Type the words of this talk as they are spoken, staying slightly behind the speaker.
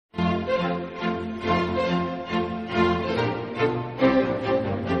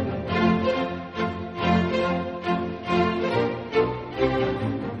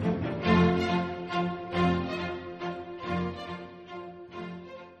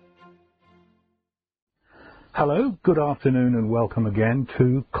Hello, good afternoon and welcome again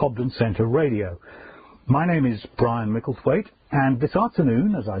to Cobden Centre Radio. My name is Brian Micklethwait, and this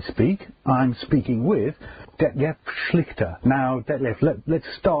afternoon, as I speak, I'm speaking with Detlev Schlichter. Now, Detlev, let's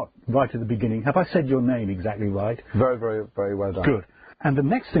start right at the beginning. Have I said your name exactly right? Very, very, very well done. Good. And the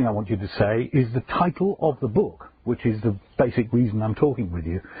next thing I want you to say is the title of the book, which is the basic reason I'm talking with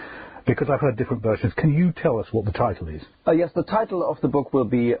you, because I've heard different versions. Can you tell us what the title is? Yes, the title of the book will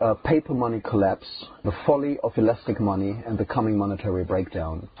be Paper Money Collapse, The Folly of Elastic Money and the Coming Monetary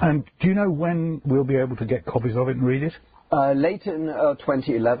Breakdown. And do you know when we'll be able to get copies of it and read it? Late in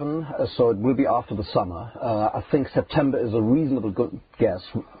 2011, so it will be after the summer. I think September is a reasonable good guess,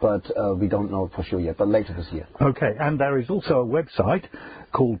 but we don't know for sure yet, but later this year. Okay, and there is also a website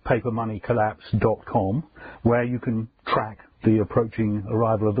called papermoneycollapse.com where you can track the approaching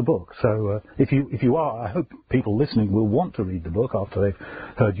arrival of the book. So if you are, I hope people listening will want to read the book after they've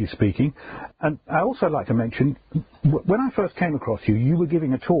heard you speaking. And I also like to mention, when I first came across you, you were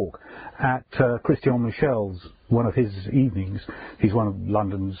giving a talk at Christian Michel's, one of his evenings. He's one of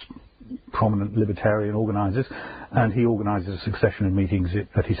London's prominent libertarian organisers, and he organises a succession of meetings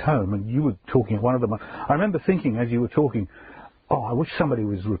at his home, and you were talking at one of them. I remember thinking as you were talking, oh, I wish somebody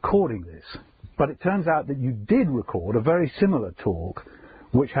was recording this. But it turns out that you did record a very similar talk,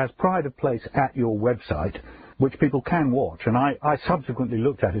 which has pride of place at your website, which people can watch. And I subsequently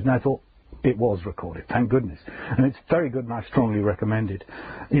looked at it and I thought it was recorded, thank goodness. And it's very good and I strongly recommend it.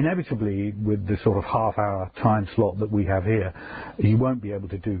 Inevitably, with the sort of half-hour time slot that we have here, you won't be able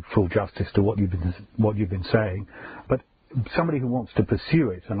to do full justice to what you've been saying. But somebody who wants to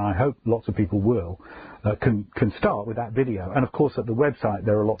pursue it, and I hope lots of people will, can start with that video. And of course at the website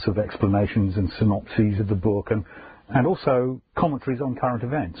there are lots of explanations and synopses of the book and also commentaries on current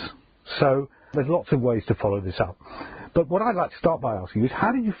events. So there's lots of ways to follow this up. But what I'd like to start by asking is,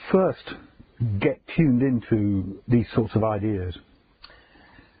 how did you first get tuned into these sorts of ideas?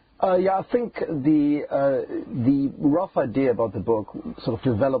 Yeah, I think the rough idea about the book sort of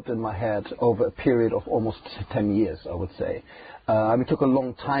developed in my head over a period of almost 10 years, I would say. It took a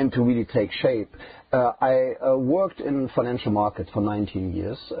long time to really take shape. I worked in financial markets for 19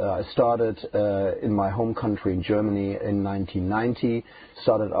 years. I started in my home country in Germany in 1990.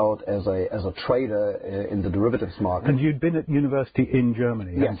 Started out as a trader in the derivatives market. And you'd been at university in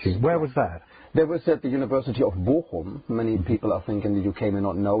Germany, yes, hadn't you? Where was that? That was at the University of Bochum. Many people, I think, in the UK may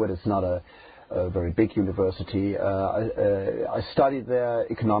not know it. It's not a very big university. I studied there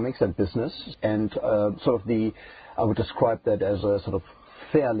economics and business, and I would describe that as a sort of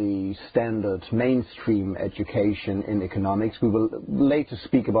fairly standard mainstream education in economics. We will later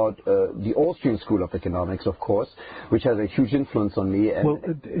speak about the Austrian School of Economics, of course, which has a huge influence on me. And well,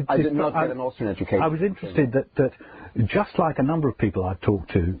 I did not get an Austrian education. I was interested that just like a number of people I've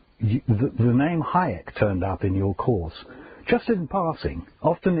talked to, the name Hayek turned up in your course, just in passing,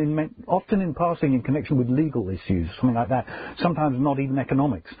 often in passing in connection with legal issues, something like that, sometimes not even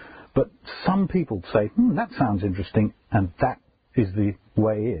economics. But some people say, that sounds interesting, and that is the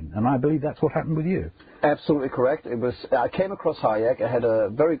way in. And I believe that's what happened with you. Absolutely correct. I came across Hayek. I had a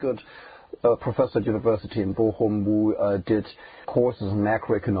very good professor at university in Bochum who did courses in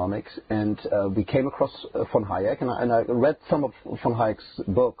macroeconomics, and we came across von Hayek, and I read some of von Hayek's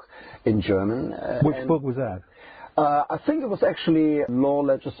book in German. Which book was that? I think it was actually Law,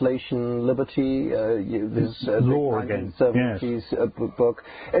 Legislation, Liberty, this Law again. 1970s yes. Book.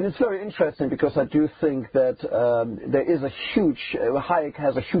 And it's very interesting because I do think that there is Hayek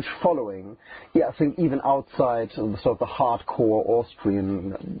has a huge following. Yeah, I think even outside of sort of the hardcore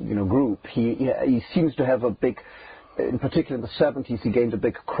Austrian group, he seems to have a big, in particular in the 70s, he gained a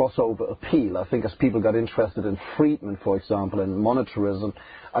big crossover appeal. I think as people got interested in Friedman, for example, and monetarism,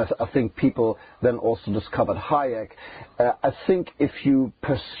 I think people then also discovered Hayek. I think if you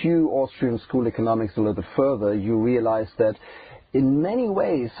pursue Austrian school economics a little bit further, you realize that in many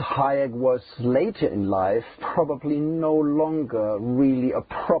ways Hayek was later in life probably no longer really a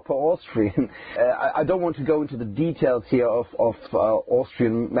proper Austrian. I don't want to go into the details here of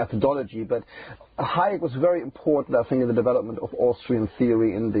Austrian methodology, but Hayek was very important, I think, in the development of Austrian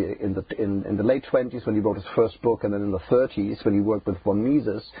theory in the late 20s when he wrote his first book, and then in the 30s when he worked with von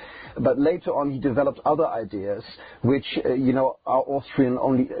Mises. But later on he developed other ideas which are Austrian,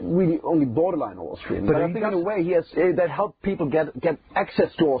 only borderline Austrian. But I think in a way that helped people get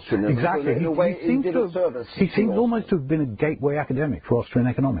access to Austrian. Exactly. In a way he did a service. He seems almost to have been a gateway academic for Austrian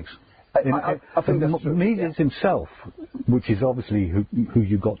economics. I think that's true. Mises himself, which is obviously who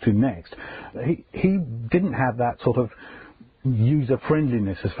you got to next, he didn't have that sort of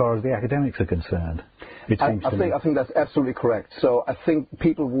user-friendliness as far as the academics are concerned. it seems to me. I think that's absolutely correct. So I think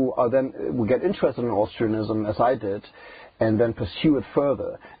people who are then will get interested in Austrianism, as I did, and then pursue it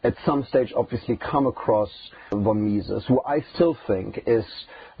further, at some stage obviously come across von Mises, who I still think is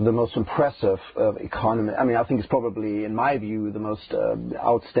the most impressive economist. I mean, I think he's probably, in my view, the most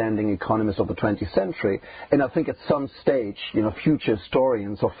outstanding economist of the 20th century. And I think at some stage, future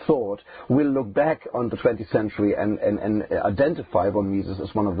historians of thought will look back on the 20th century and identify von Mises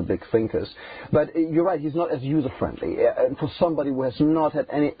as one of the big thinkers. But you're right, he's not as user-friendly. And for somebody who has not had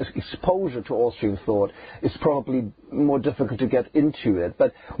any exposure to Austrian thought, it's probably more difficult to get into it.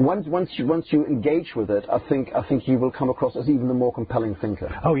 But once you engage with it, I think you will come across as even the more compelling thinker.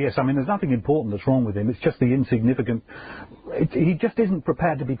 Oh yes, I mean there's nothing important that's wrong with him. It's just the insignificant. He just isn't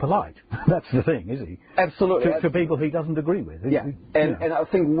prepared to be polite. That's the thing, is he? Absolutely. To people he doesn't agree with. Yeah, and I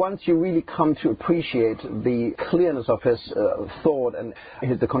think once you really come to appreciate the clearness of his thought and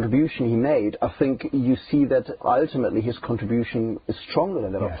the contribution he made, I think you see that ultimately his contribution is stronger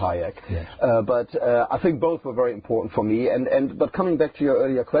than that of Hayek. Yes. But I think both were very important for me. But coming back to your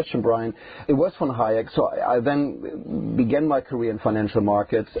earlier question, Brian, it was von Hayek. So I then began my career in financial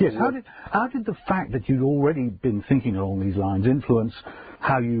markets. Yes. How did the fact that you'd already been thinking along these lines influence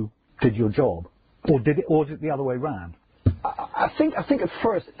how you did your job, or was it the other way round? I think at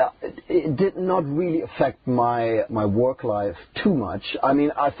first it did not really affect my work life too much. I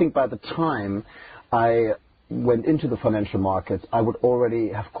mean, I think by the time I went into the financial markets, I would already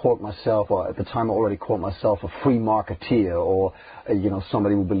have called myself, or at the time I already called myself, a free marketeer, or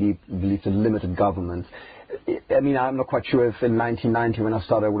somebody who believed in limited government. I mean, I'm not quite sure if in 1990 when I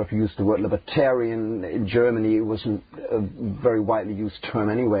started I would have used the word libertarian. In Germany it wasn't a very widely used term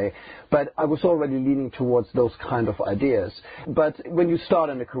anyway, but I was already leaning towards those kind of ideas. But when you start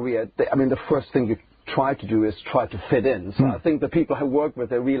in a career, the first thing you try to do is try to fit in. So I think the people I work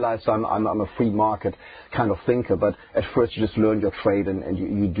with, they realize I'm a free market kind of thinker, but at first you just learn your trade and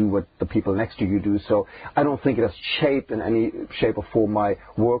you do what the people next to you do. So I don't think it has shaped in any shape or form my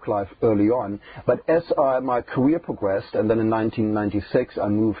work life early on. But as my career progressed, and then in 1996 I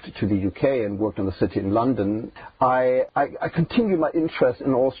moved to the UK and worked in the city in London, I continued my interest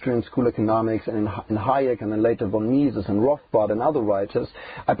in Austrian school economics and in Hayek, and then later von Mises and Rothbard and other writers.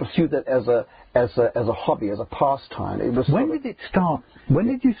 I pursued that as a hobby, as a pastime. When did it start? When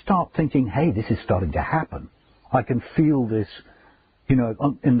did you start thinking, hey, this is starting to happen? I can feel this,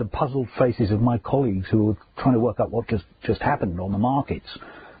 in the puzzled faces of my colleagues who are trying to work out what just happened on the markets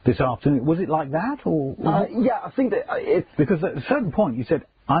this afternoon. Was it like that, or? Yeah, I think that because at a certain point you said,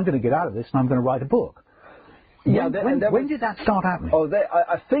 I'm going to get out of this and I'm going to write a book. Yeah, when did that start happening?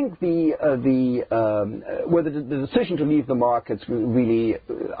 I think the decision to leave the markets really,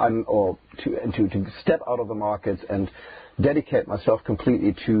 to step out of the markets and dedicate myself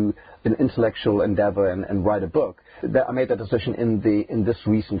completely to an intellectual endeavor and write a book. That I made that decision in this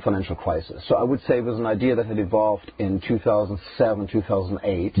recent financial crisis. So I would say it was an idea that had evolved in 2007,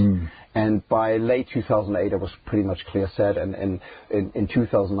 2008. And by late 2008, I was pretty much clear set. And in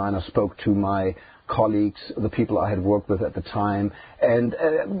 2009, I spoke to my colleagues, the people I had worked with at the time, and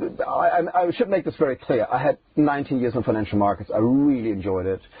I should make this very clear. I had 19 years in financial markets. I really enjoyed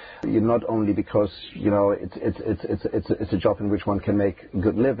it. Not only because it's a job in which one can make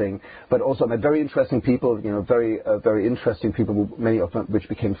good living, but also I met very interesting people. Very interesting people, many of them which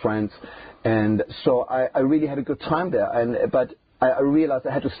became friends, and so I really had a good time there. But I realized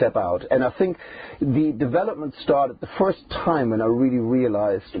I had to step out, and I think the development started the first time when I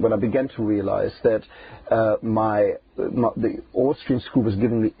began to realize that the Austrian school was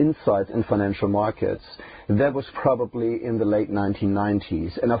giving me insights in financial markets. That was probably in the late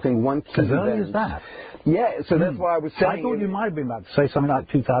 1990s, and I think one key event. As early as that? Yeah, so that's why I was saying. I thought you might have been about to say something like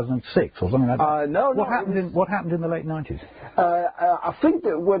 2006 or something like that. No. What happened in the late 90s? I think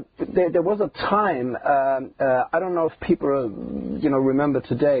that there was a time. I don't know if people remember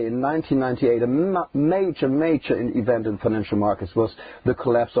today. In 1998, a major event in financial markets was the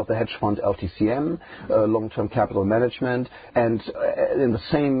collapse of the hedge fund LTCM, long-term capital management, and in the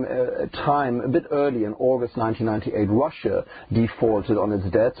same time, a bit early in August 1998, Russia defaulted on its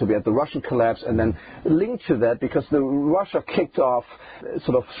debt. So we had the Russian collapse, and then linked to that, because Russia kicked off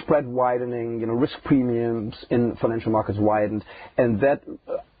sort of spread widening, risk premiums in financial markets widened, and that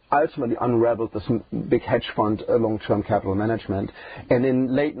ultimately unraveled this big hedge fund long-term capital management. And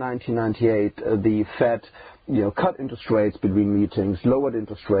in late 1998, the Fed cut interest rates between meetings, lowered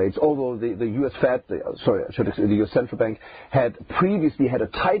interest rates, although the U.S. Fed, the U.S. Central Bank had previously had a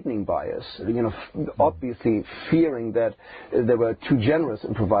tightening bias, obviously fearing that they were too generous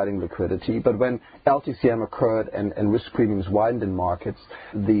in providing liquidity. But when LTCM occurred and risk premiums widened in markets,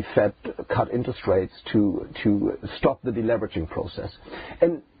 the Fed cut interest rates to stop the deleveraging process.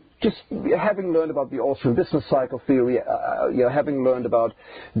 And just having learned about the Austrian business cycle theory, having learned about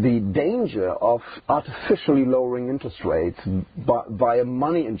the danger of artificially lowering interest rates via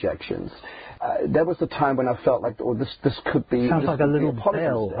money injections, there was a time when I felt like, this could be... Sounds like a little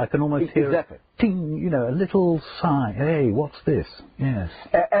bell. I can almost hear exactly. Ting, a little sigh. Hey, what's this? Yes.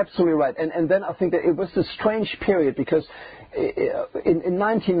 Absolutely right. And then I think that it was a strange period because in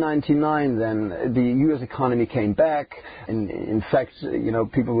 1999, then the U.S. economy came back. And in fact,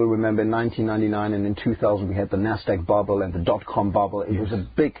 people will remember in 1999 and in 2000 we had the Nasdaq bubble and the dot-com bubble. It was a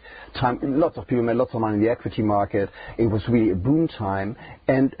big time. Lots of people made lots of money in the equity market. It was really a boom time,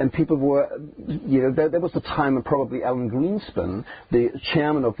 and people were, there was a time when probably Alan Greenspan, the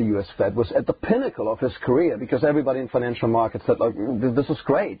chairman of the U.S. Fed, was at the pinnacle of his career because everybody in financial markets said, like, this is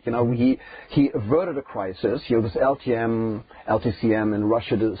great. He averted a crisis. This LTCM in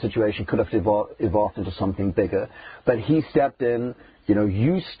Russia, the situation could have evolved into something bigger. But he stepped in,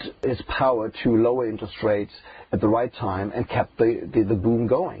 used his power to lower interest rates at the right time and kept the boom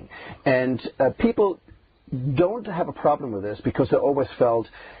going. And people don't have a problem with this because they always felt,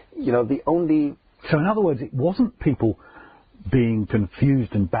 the only... So in other words, it wasn't people being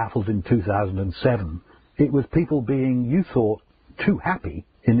confused and baffled in 2007. It was people being, you thought, too happy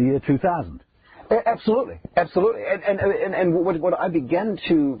in the year 2000. Absolutely. And what I began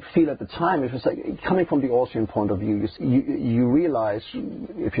to feel at the time, it was like, coming from the Austrian point of view, you realize,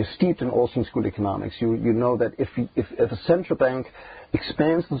 if you're steeped in Austrian school economics, you know that if a central bank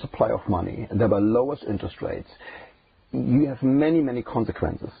expands the supply of money and thereby lowers interest rates, you have many, many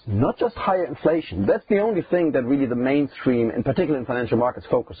consequences. Not just higher inflation. That's the only thing that really the mainstream, in particular in financial markets,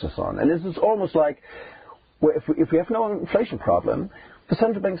 focuses on. And this is almost like, well, if we have no inflation problem, the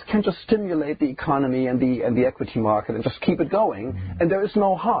central banks can just stimulate the economy and the equity market and just keep it going, and there is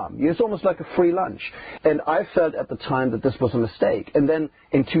no harm. It's almost like a free lunch. And I felt at the time that this was a mistake. And then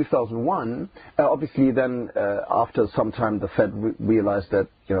in 2001, obviously then after some time, the Fed realized that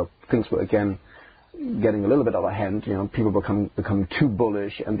things were again getting a little bit out of hand. People becoming too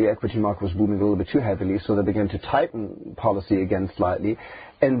bullish, and the equity market was booming a little bit too heavily, so they began to tighten policy again slightly.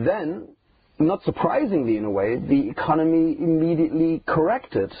 And then, not surprisingly in a way, the economy immediately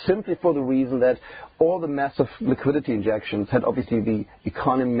corrected, simply for the reason that all the massive liquidity injections had obviously made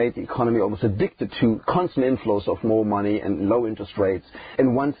the economy almost addicted to constant inflows of more money and low interest rates.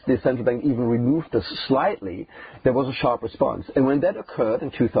 And once the central bank even removed this slightly, there was a sharp response. And when that occurred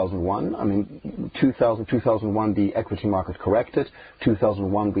in 2001, 2001 the equity market corrected.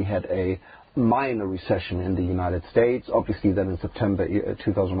 2001 we had a minor recession in the United States, obviously then in September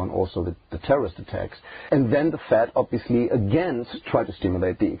 2001 also the terrorist attacks, and then the Fed obviously again tried to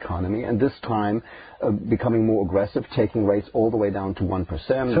stimulate the economy, and this time becoming more aggressive, taking rates all the way down to 1%.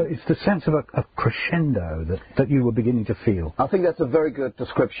 So it's the sense of a crescendo that you were beginning to feel. I think that's a very good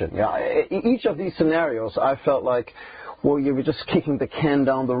description. Yeah, each of these scenarios I felt like, well, you were just kicking the can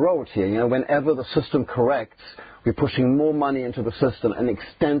down the road here. Whenever the system corrects, we're pushing more money into the system and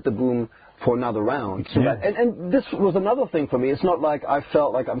extend the boom for another round. So yeah. And this was another thing for me. It's not like I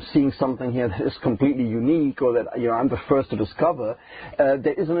felt like I'm seeing something here that is completely unique or that I'm the first to discover.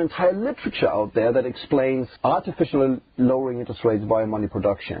 There is an entire literature out there that explains artificial lowering interest rates via money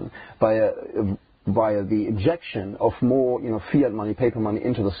production, via the injection of more fiat money, paper money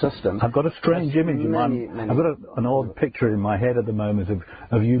into the system. I've got a strange image in mind. I've got an odd picture in my head at the moment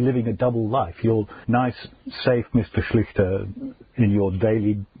of you living a double life. You're nice, safe Mr. Schlichter in your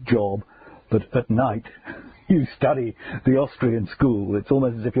daily job, but at night you study the Austrian school. It's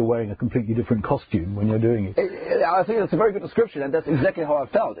almost as if you're wearing a completely different costume when you're doing it. I think that's a very good description, and that's exactly how I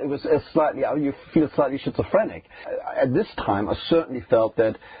felt. It was you feel slightly schizophrenic. At this time, I certainly felt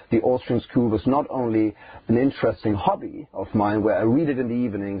that the Austrian school was not only an interesting hobby of mine, where I read it in the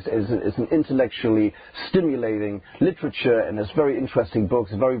evenings, as an intellectually stimulating literature, and it's very interesting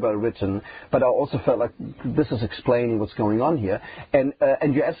books, very well written, but I also felt like this is explaining what's going on here. And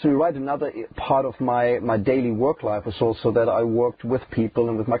you're absolutely right, another part of my daily work life was also that I worked with people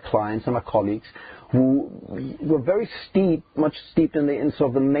and with my clients and my colleagues who were very much steeped in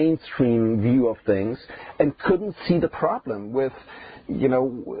the mainstream view of things, and couldn't see the problem with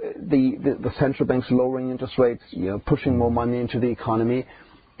the central banks lowering interest rates, pushing more money into the economy.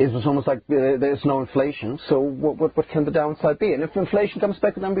 it was almost like there's no inflation, so what can the downside be? And if inflation comes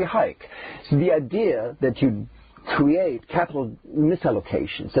back, then we hike. So the idea that you create capital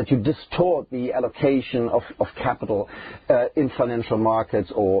misallocations, that you distort the allocation of capital in financial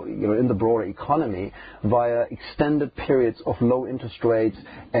markets or in the broader economy via extended periods of low interest rates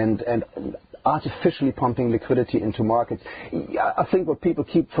and artificially pumping liquidity into markets. I think what people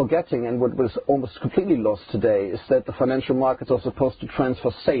keep forgetting and what was almost completely lost today is that the financial markets are supposed to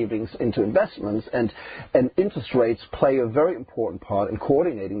transfer savings into investments, and interest rates play a very important part in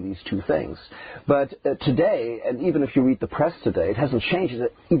coordinating these two things. But today, and even if you read the press today, it hasn't changed.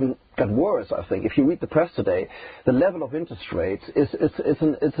 It even got worse, I think. If you read the press today, the level of interest rates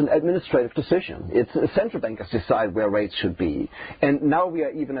it's an administrative decision. It's central bankers decide where rates should be. And now we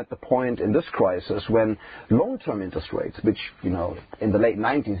are even at the point in this crisis when long-term interest rates, which, in the late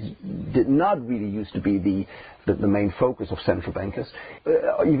 90s did not really used to be the main focus of central bankers,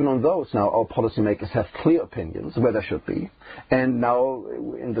 even on those now our policymakers have clear opinions where there should be. And now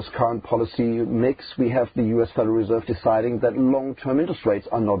in this current policy mix, we have the US Federal Reserve deciding that long-term interest rates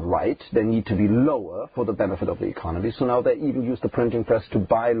are not right. They need to be lower for the benefit of the economy. So now they even use the printing press to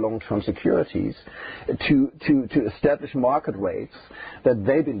buy long-term securities to establish market rates that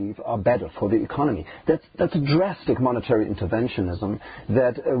they believe are better for the economy. That's a drastic monetary interventionism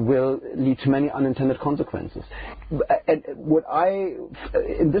that will lead to many unintended consequences. And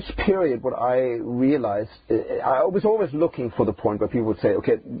in this period, what I realized, I was always looking for the point where people would say,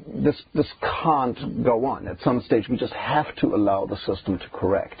 okay, this can't go on. At some stage, we just have to allow the system to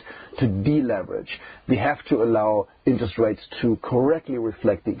correct, to deleverage. We have to allow interest rates to correctly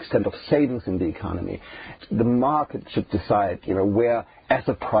reflect the extent of savings in the economy. The market should decide, where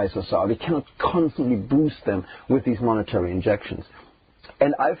asset prices are. We cannot constantly boost them with these monetary injections.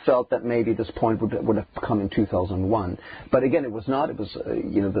 And I felt that maybe this point would have come in 2001. But again, it was not. It was,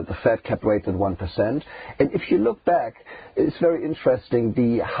 the Fed kept rates at 1%. And if you look back, it's very interesting.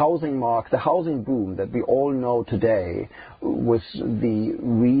 The housing boom that we all know today was the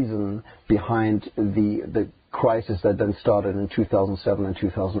reason behind the crisis that then started in 2007 and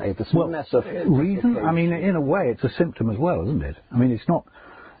 2008. This massive reason? I mean, in a way, it's a symptom as well, isn't it? I mean, it's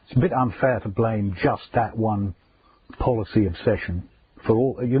a bit unfair to blame just that one policy obsession. For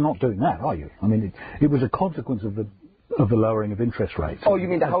all, you're not doing that, are you? I mean, it was a consequence of the lowering of interest rates. Oh, you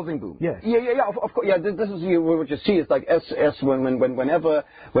mean the housing boom? Yes. Yeah. Of course. Yeah. This is what you see. It's like whenever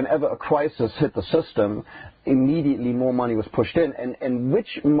a crisis hit the system, immediately more money was pushed in, and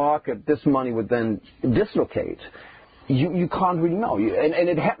which market this money would then dislocate. You can't really know. And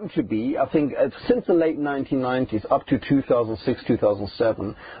it happened to be, I think, since the late 1990s up to 2006,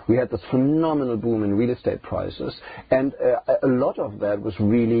 2007, we had this phenomenal boom in real estate prices. And a lot of that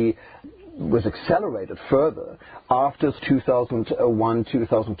was accelerated further after 2001,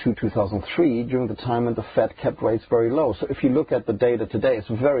 2002, 2003, during the time when the Fed kept rates very low. So if you look at the data today, it's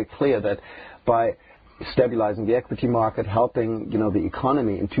very clear that by stabilizing the equity market, helping the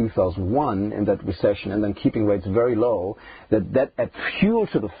economy in 2001 in that recession, and then keeping rates very low, that add fuel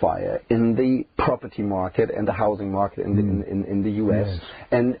to the fire in the property market and the housing market in the US. Yes.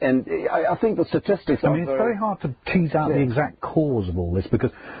 And I think the statistics. It's very hard to tease out the exact cause of all this,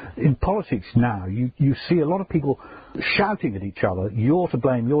 because in politics now you see a lot of people shouting at each other, "You're to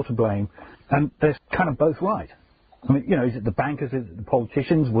blame," and they're kind of both right. I mean, is it the bankers, is it the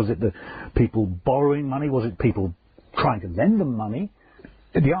politicians, was it the people borrowing money, was it people trying to lend them money?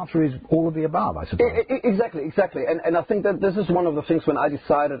 The answer is all of the above, I suppose. Exactly. And I think that this is one of the things when I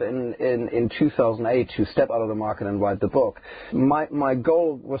decided in 2008 to step out of the market and write the book. My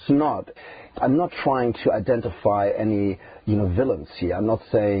goal was I'm not trying to identify any, villains here. I'm not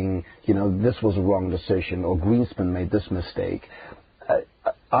saying, this was a wrong decision or Greenspan made this mistake.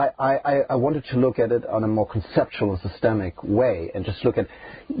 I wanted to look at it on a more conceptual and systemic way and just look at,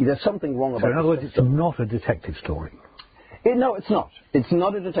 there's something wrong about it. So in other words, it's not a detective story? No, it's not. It's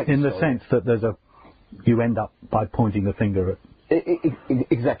not a detective story. In the sense that you end up by pointing the finger at...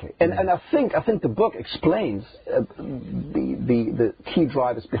 Exactly. And I think the book explains the key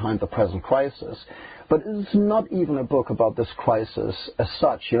drivers behind the present crisis. But it's not even a book about this crisis as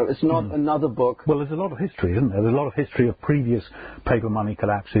such. It's not another book. Well, there's a lot of history, isn't there? There's a lot of history of previous paper money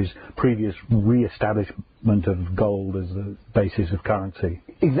collapses, previous re-establishment of gold as the basis of currency.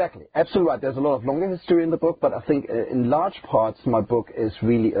 Exactly. Absolutely right. There's a lot of longer history in the book, but I think in large parts my book is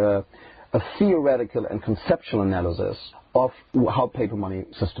really a theoretical and conceptual analysis of how paper money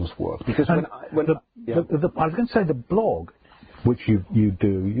systems work. Because I was going to say the blog, which you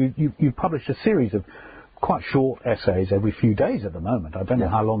do, you publish a series of quite short essays every few days at the moment. I don't know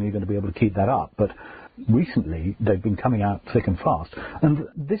how long you're going to be able to keep that up, but recently they've been coming out thick and fast. And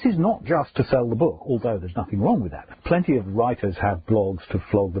this is not just to sell the book, although there's nothing wrong with that. Plenty of writers have blogs to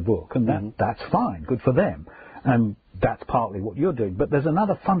flog the book, and that's fine, good for them. And that's partly what you're doing. But there's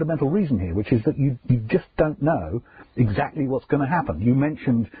another fundamental reason here, which is that you just don't know exactly what's going to happen. You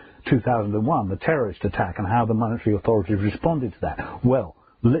mentioned 2001, the terrorist attack, and how the monetary authorities responded to that. Well,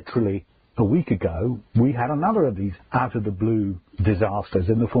 literally a week ago, we had another of these out-of-the-blue disasters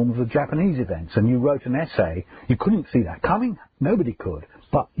in the form of the Japanese events, and you wrote an essay. You couldn't see that coming. Nobody could.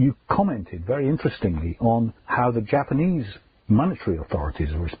 But you commented very interestingly on how the Japanese monetary authorities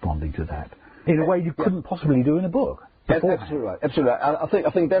are responding to that in a way you couldn't possibly do in a book. That's absolutely right. Absolutely right.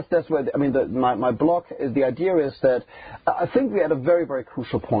 I think that's where my blog is. The idea is that I think we're at a very, very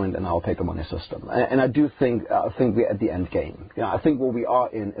crucial point in our paper money system, and I think we're at the end game. I think what we are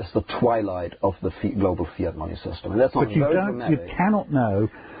in is the twilight of the global fiat money system, and that's not very dramatic. You cannot know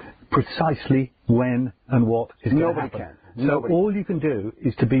precisely when and what is going to happen. Nobody can. So all you can do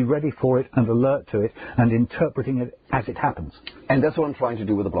is to be ready for it and alert to it and interpreting it as it happens. And that's what I'm trying to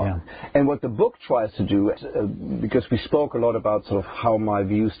do with the blog. Yeah. And what the book tries to do, because we spoke a lot about sort of how my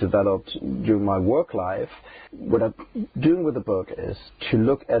views developed during my work life, what I'm doing with the book is to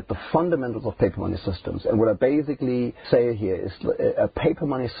look at the fundamentals of paper money systems. And what I basically say here is a paper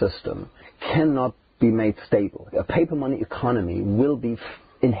money system cannot be made stable. A paper money economy will be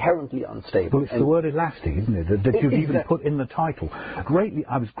inherently unstable. Well, it's the word elastic, isn't it, that you've even put in the title.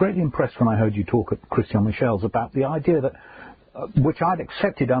 I was greatly impressed when I heard you talk at Christian Michel's about the idea that, which I'd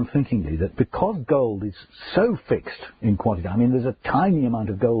accepted unthinkingly, that because gold is so fixed in quantity, I mean, there's a tiny amount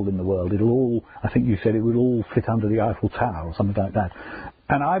of gold in the world, I think you said it would all fit under the Eiffel Tower or something like that.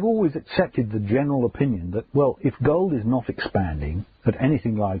 And I've always accepted the general opinion that, well, if gold is not expanding at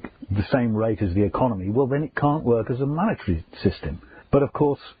anything like the same rate as the economy, well, then it can't work as a monetary system. But of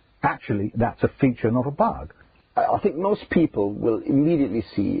course, actually, that's a feature, not a bug. I think most people will immediately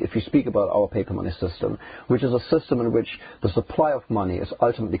see, if you speak about our paper money system, which is a system in which the supply of money is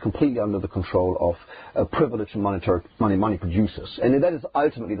ultimately completely under the control of privileged monetary money producers. And that is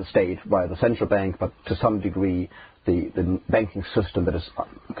ultimately the state via the central bank, but to some degree the banking system that is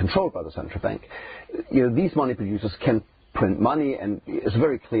controlled by the central bank. These money producers can print money, and it's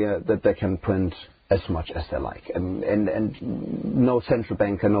very clear that they can print as much as they like. And no central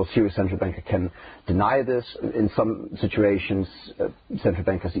banker, no serious central banker can deny this. In some situations, central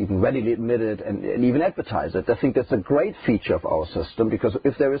bankers even readily admit it and even advertise it. I think that's a great feature of our system, because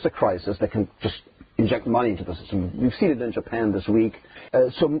if there is a crisis, they can just inject money into the system. We've seen it in Japan this week.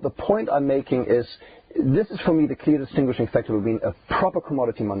 So the point I'm making is, this is for me the clear distinguishing factor between a proper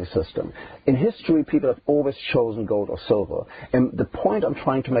commodity money system. In history, people have always chosen gold or silver. And the point I'm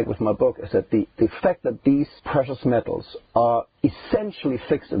trying to make with my book is that the fact that these precious metals are essentially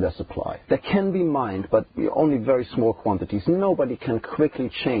fixed in their supply. They can be mined, but only very small quantities. Nobody can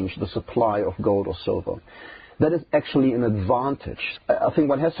quickly change the supply of gold or silver. That is actually an advantage. I think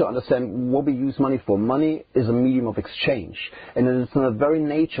one has to understand what we use money for. Money is a medium of exchange, and it is in the very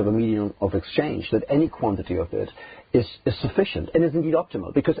nature of a medium of exchange that any quantity of it is sufficient and is indeed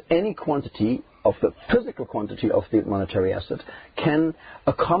optimal, because any quantity of the physical quantity of the monetary asset can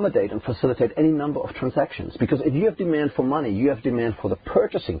accommodate and facilitate any number of transactions. Because if you have demand for money, you have demand for the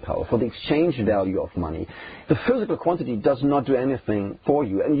purchasing power, for the exchange value of money. The physical quantity does not do anything for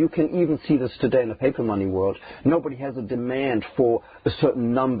you, and you can even see this today in the paper money world. Nobody has a demand for a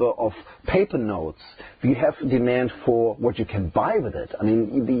certain number of paper notes. You have demand for what you can buy with it. I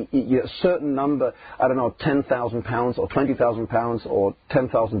mean, a certain number, I don't know, 10,000 pounds or 20,000 pounds or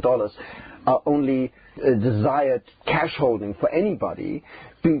 $10,000 are only desired cash holding for anybody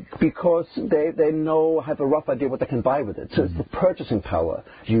because they have a rough idea what they can buy with it. So it's the purchasing power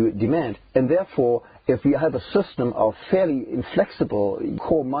you demand. And therefore, if you have a system of fairly inflexible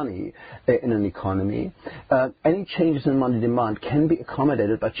core money in an economy, any changes in money demand can be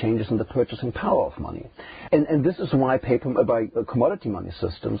accommodated by changes in the purchasing power of money. And this is why commodity money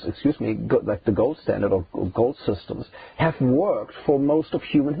systems, like the gold standard or gold systems, have worked for most of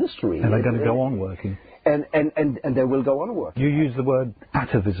human history. And they're going to go on working. And they will go on working. You use the word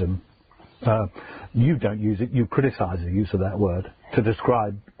atavism. You don't use it. You criticize the use of that word to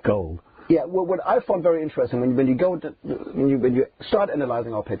describe gold. Yeah, well, what I found very interesting when you start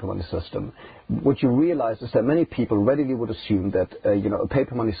analyzing our paper money system, what you realize is that many people readily would assume that a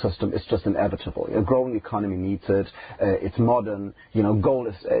paper money system is just inevitable. A growing economy needs it. It's modern. Gold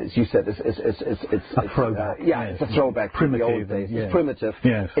is, as you said, it's a throwback. It's a throwback to the old days. Yes. It's primitive.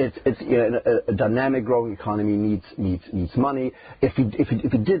 Yes. It's a dynamic growing economy needs money. If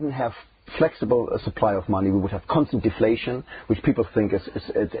you didn't have flexible supply of money. We would have constant deflation, which people think is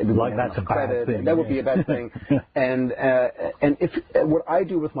like that's a bad thing. That would be a bad thing. And if what I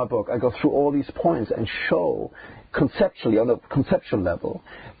do with my book, I go through all these points and show conceptually, on a conceptual level,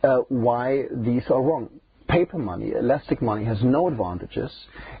 why these are wrong. Paper money, elastic money, has no advantages.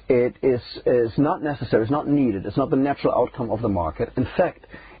 It is not necessary, it's not needed, it's not the natural outcome of the market. In fact,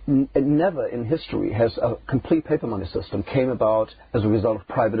 never in history has a complete paper money system came about as a result of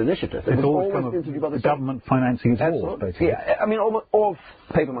private initiative. It's always kind of government financing its wars, basically. Yeah, I mean, all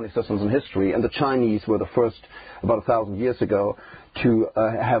paper money systems in history, and the Chinese were the first, about 1,000 years ago, to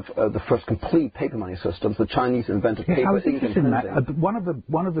have the first complete paper money systems. The Chinese invented paper. I was interested in that.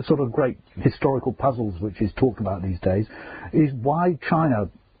 One of the sort of great historical puzzles which is talked about these days is why China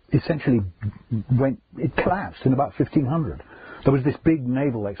essentially it collapsed in about 1500. There was this big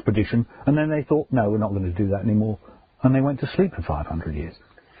naval expedition, and then they thought, no, we're not going to do that anymore, and they went to sleep for 500 years.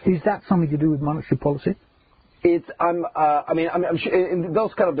 Is that something to do with monetary policy? I'm sure in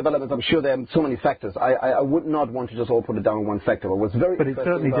those kind of developments, I'm sure there are so many factors. I would not want to just all put it down on one factor. But it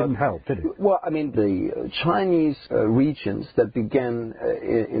certainly didn't help, did it? Well, I mean, the Chinese regions that began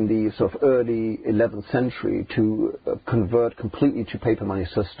in the sort of early 11th century to convert completely to paper money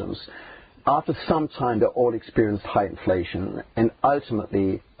systems, after some time, they all experienced high inflation and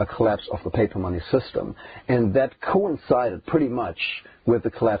ultimately a collapse of the paper money system. And that coincided pretty much with the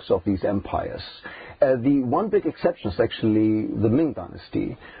collapse of these empires. The one big exception is actually the Ming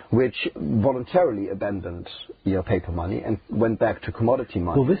Dynasty, which voluntarily abandoned paper money and went back to commodity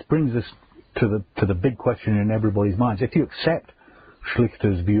money. Well, this brings us to the big question in everybody's minds. If you accept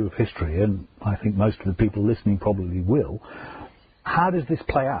Schlichter's view of history, and I think most of the people listening probably will, how does this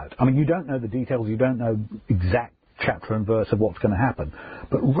play out? I mean, you don't know the details, you don't know exact chapter and verse of what's going to happen,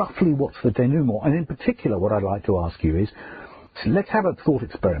 but roughly what's the denouement? And in particular, what I'd like to ask you is, let's have a thought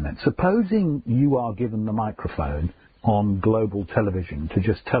experiment. Supposing you are given the microphone on global television to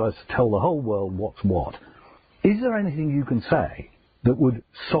just tell the whole world what's what. Is there anything you can say that would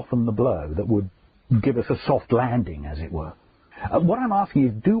soften the blow, that would give us a soft landing, as it were? What I'm asking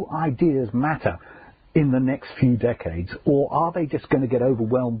is, do ideas matter in the next few decades, or are they just going to get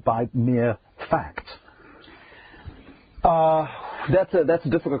overwhelmed by mere facts? That's a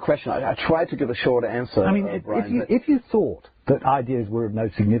difficult question. I tried to give a short answer. I mean, if you thought that ideas were of no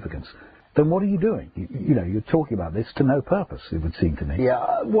significance, then what are you doing? You're talking about this to no purpose, it would seem to me.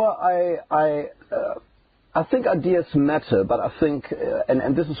 Yeah, well, I think ideas matter, but I think,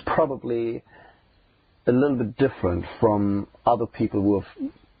 and this is probably a little bit different from other people who have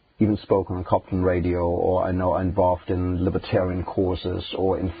even spoken on Cobden radio, or I know are involved in libertarian courses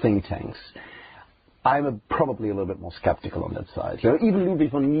or in think tanks. I'm probably a little bit more skeptical on that side. Even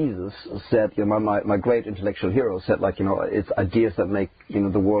Ludwig von Mises said, my great intellectual hero said, it's ideas that make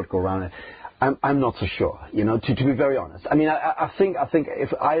the world go round. I'm not so sure, to be very honest. I mean, I think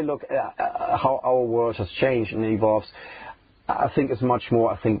if I look at how our world has changed and evolves, I think it's much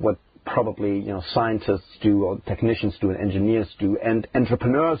more, what probably scientists do, or technicians do, and engineers do, and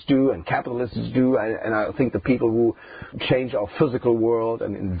entrepreneurs do, and capitalists do, and I think the people who change our physical world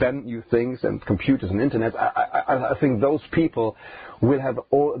and invent new things, and computers and internet, I think those people will have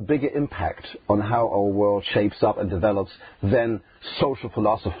a bigger impact on how our world shapes up and develops than social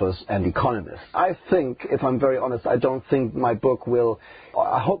philosophers and economists. I think, if I'm very honest, I don't think my book will,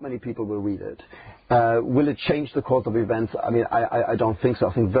 I hope many people will read it. Will it change the course of events? I mean, I don't think so.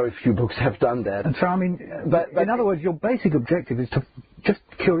 I think very few books have done that. And so, I mean, but in other words, your basic objective is to just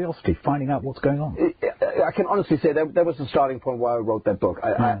curiosity, finding out what's going on. I can honestly say that was the starting point why I wrote that book.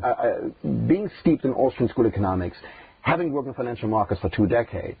 Being steeped in Austrian school economics, having worked in financial markets for 2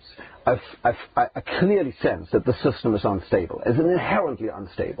 decades, I clearly sense that the system is unstable, is inherently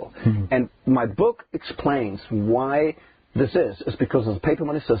unstable. Mm-hmm. And my book explains why this is because of the paper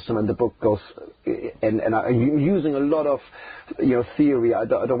money system, and the book goes, and I'm using a lot of, theory. I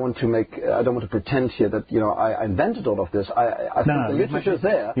don't want to pretend here that I invented all of this. I think the literature is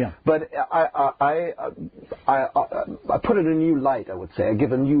there, yeah. But I put it in a new light. I would say I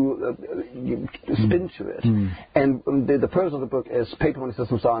give a new spin to it. Mm. And the purpose of the book is paper money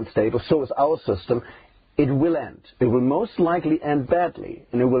systems are unstable. So is our system. It will end. It will most likely end badly,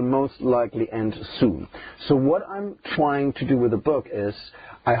 and it will most likely end soon. So what I'm trying to do with the book is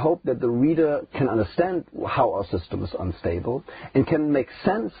I hope that the reader can understand how our system is unstable and can make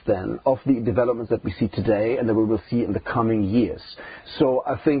sense then of the developments that we see today and that we will see in the coming years. So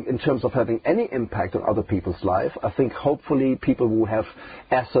I think in terms of having any impact on other people's life, I think hopefully people who have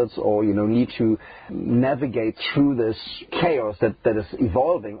assets or need to navigate through this chaos that is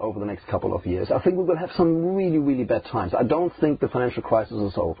evolving over the next couple of years, I think we will have some really, really bad times. I don't think the financial crisis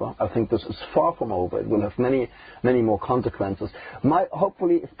is over. I think this is far from over. It will have many, many more consequences.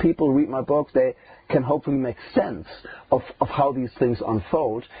 Hopefully, if people read my book, they can hopefully make sense of how these things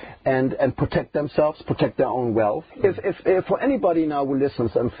unfold and protect themselves, protect their own wealth. If for anybody now who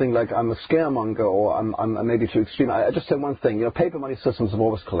listens and think like I'm a scaremonger or I'm maybe too extreme, I just say one thing. Paper money systems have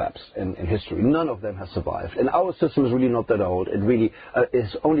always collapsed in history. None of them has survived. And our system is really not that old. It really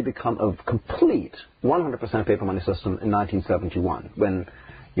has only become a complete 100% paper money system in 1971 when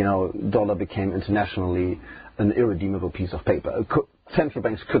dollar became internationally an irredeemable piece of paper. Central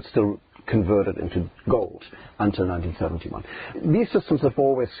banks could still convert it into gold until 1971. These systems have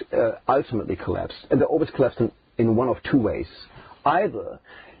always ultimately collapsed, and they always collapsed in one of two ways. Either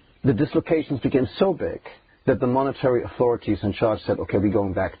the dislocations became so big that the monetary authorities in charge said, okay, we're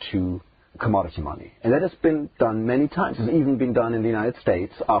going back to commodity money. And that has been done many times. It's even been done in the United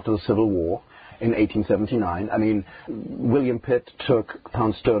States after the Civil War in 1879. I mean, William Pitt took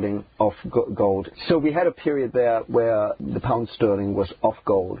pound sterling off gold. So we had a period there where the pound sterling was off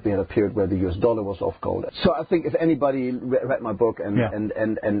gold. We had a period where the US dollar was off gold. So I think if anybody read my book and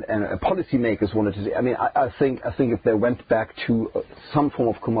policymakers wanted to see, I mean, I think if they went back to some form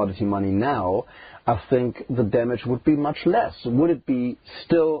of commodity money now, I think the damage would be much less. Would it be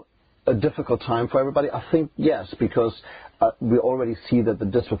still a difficult time for everybody? I think yes, because we already see that the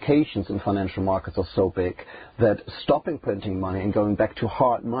dislocations in financial markets are so big that stopping printing money and going back to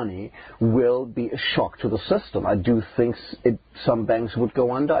hard money will be a shock to the system. I do think some banks would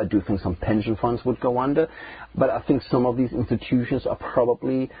go under. I do think some pension funds would go under. But I think some of these institutions are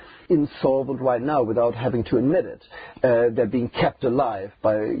probably insolvent right now without having to admit it. They're being kept alive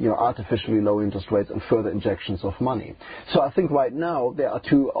by artificially low interest rates and further injections of money. So I think right now there are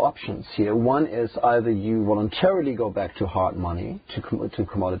two options here. One is either you voluntarily go back to hard money, to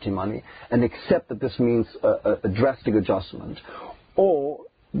commodity money, and accept that this means a drastic adjustment, or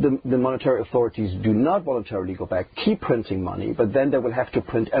the monetary authorities do not voluntarily go back, keep printing money, but then they will have to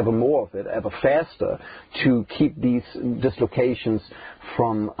print ever more of it, ever faster, to keep these dislocations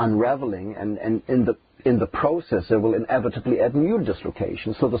from unraveling, and in the process they will inevitably add new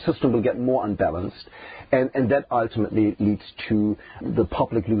dislocations, so the system will get more unbalanced, and that ultimately leads to the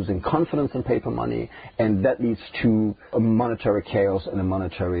public losing confidence in paper money, and that leads to a monetary chaos and a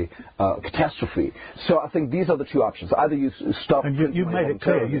monetary catastrophe. So I think these are the two options. Either you stop... And you made it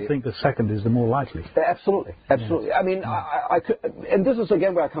clear you think the second is the more likely. Absolutely, absolutely. Yeah. I mean, I could, and this is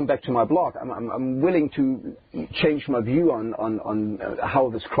again where I come back to my blog. I'm willing to change my view on how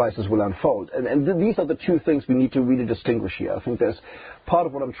this crisis will unfold, and these are the two things we need to really distinguish here. I think there's part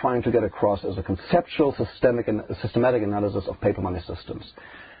of what I'm trying to get across is a conceptual, systematic analysis of paper money systems.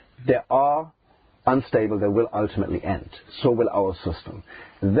 They are unstable. They will ultimately end. So will our system.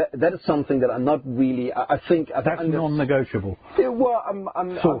 That is something that I'm not really. I think that's non-negotiable. Well,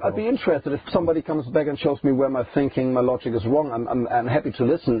 I'd be interested if somebody comes back and shows me where my thinking, my logic is wrong. I'm happy to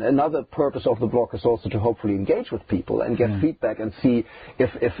listen. Another purpose of the blog is also to hopefully engage with people and get feedback and see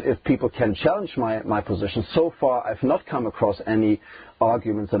if people can challenge my position. So far, I've not come across any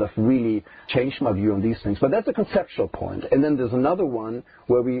arguments that have really changed my view on these things. But that's a conceptual point. And then there's another one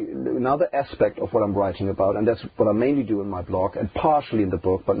where another aspect of what I'm writing about, and that's what I mainly do in my blog and partially in the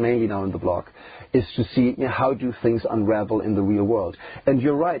book, but mainly now in the blog, is to see how do things unravel in the real world. And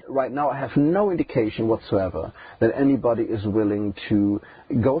you're right. Right now I have no indication whatsoever that anybody is willing to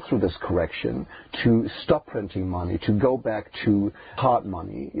go through this correction, to stop printing money, to go back to hard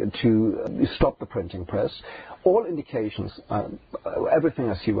money, to stop the printing press. All indications, everything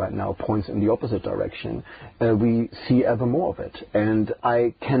I see right now points in the opposite direction. We see ever more of it. And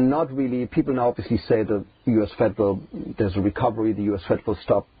I cannot really, people now obviously say the U.S. Fed there's a recovery, the U.S. Fed will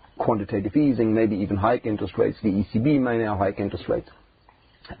stop quantitative easing, maybe even hike interest rates, the ECB may now hike interest rates.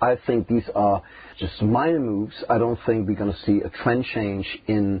 I think these are just minor moves. I don't think we're going to see a trend change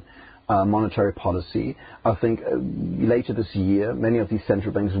in monetary policy. I think later this year, many of these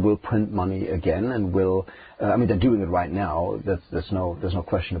central banks will print money again and will. They're doing it right now. There's no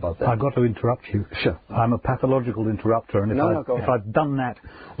question about that. I've got to interrupt you. Sure. I'm a pathological interrupter, and if I've done that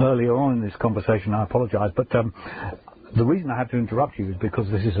earlier on in this conversation, I apologise. But the reason I have to interrupt you is because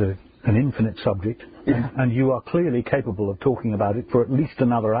this is an infinite subject, and you are clearly capable of talking about it for at least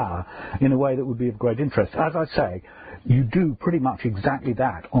another hour in a way that would be of great interest. As I say, you do pretty much exactly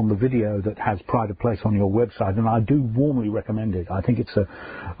that on the video that has pride of place on your website, and I do warmly recommend it. I think it's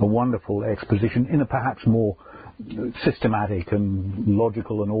a wonderful exposition in a perhaps more systematic and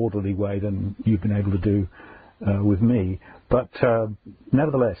logical and orderly way than you've been able to do with me. But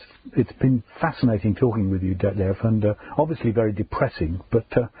nevertheless, it's been fascinating talking with you, Detlev, and obviously very depressing, but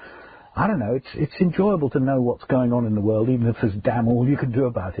I don't know, it's enjoyable to know what's going on in the world, even if there's damn all you can do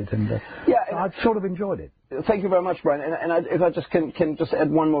about it, and I've sort of enjoyed it. Thank you very much, Brian. And if I just can just add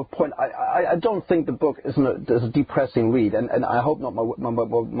one more point, I don't think the book is a depressing read, and I hope not. My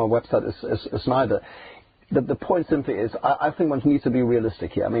website is neither. The point simply is, I think one needs to be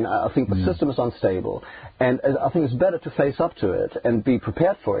realistic here. I mean, I think the system is unstable, and I think it's better to face up to it and be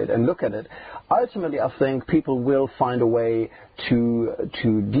prepared for it and look at it. Ultimately, I think people will find a way to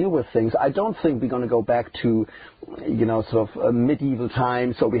deal with things. I don't think we're going to go back to, sort of medieval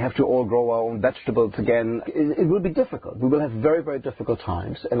times, so we have to all grow our own vegetables again. It will be difficult. We will have very, very difficult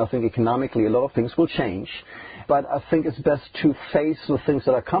times, and I think economically a lot of things will change. But I think it's best to face the things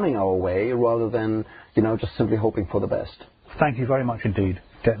that are coming our way rather than, just simply hoping for the best. Thank you very much indeed,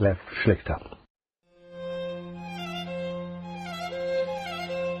 Detlev Schlichter.